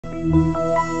We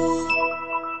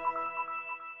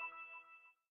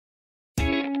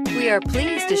are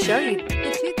pleased to show you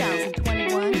the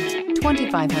 2021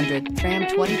 2500. Ram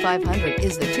 2500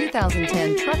 is the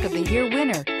 2010 Truck of the Year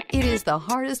winner. It is the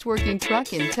hardest working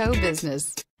truck in tow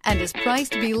business and is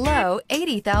priced below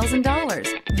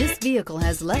 $80,000. This vehicle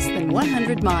has less than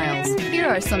 100 miles. Here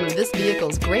are some of this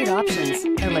vehicle's great options: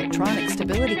 electronic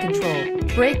stability control,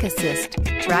 brake assist,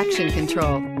 traction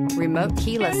control, remote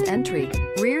keyless entry,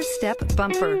 rear step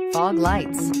bumper, fog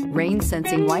lights, rain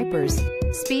sensing wipers,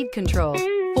 speed control,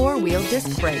 four-wheel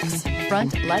disc brakes,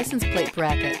 front license plate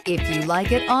bracket. If you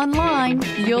like it online,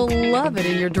 you'll love it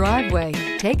in your driveway.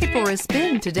 Take it for a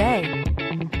spin today.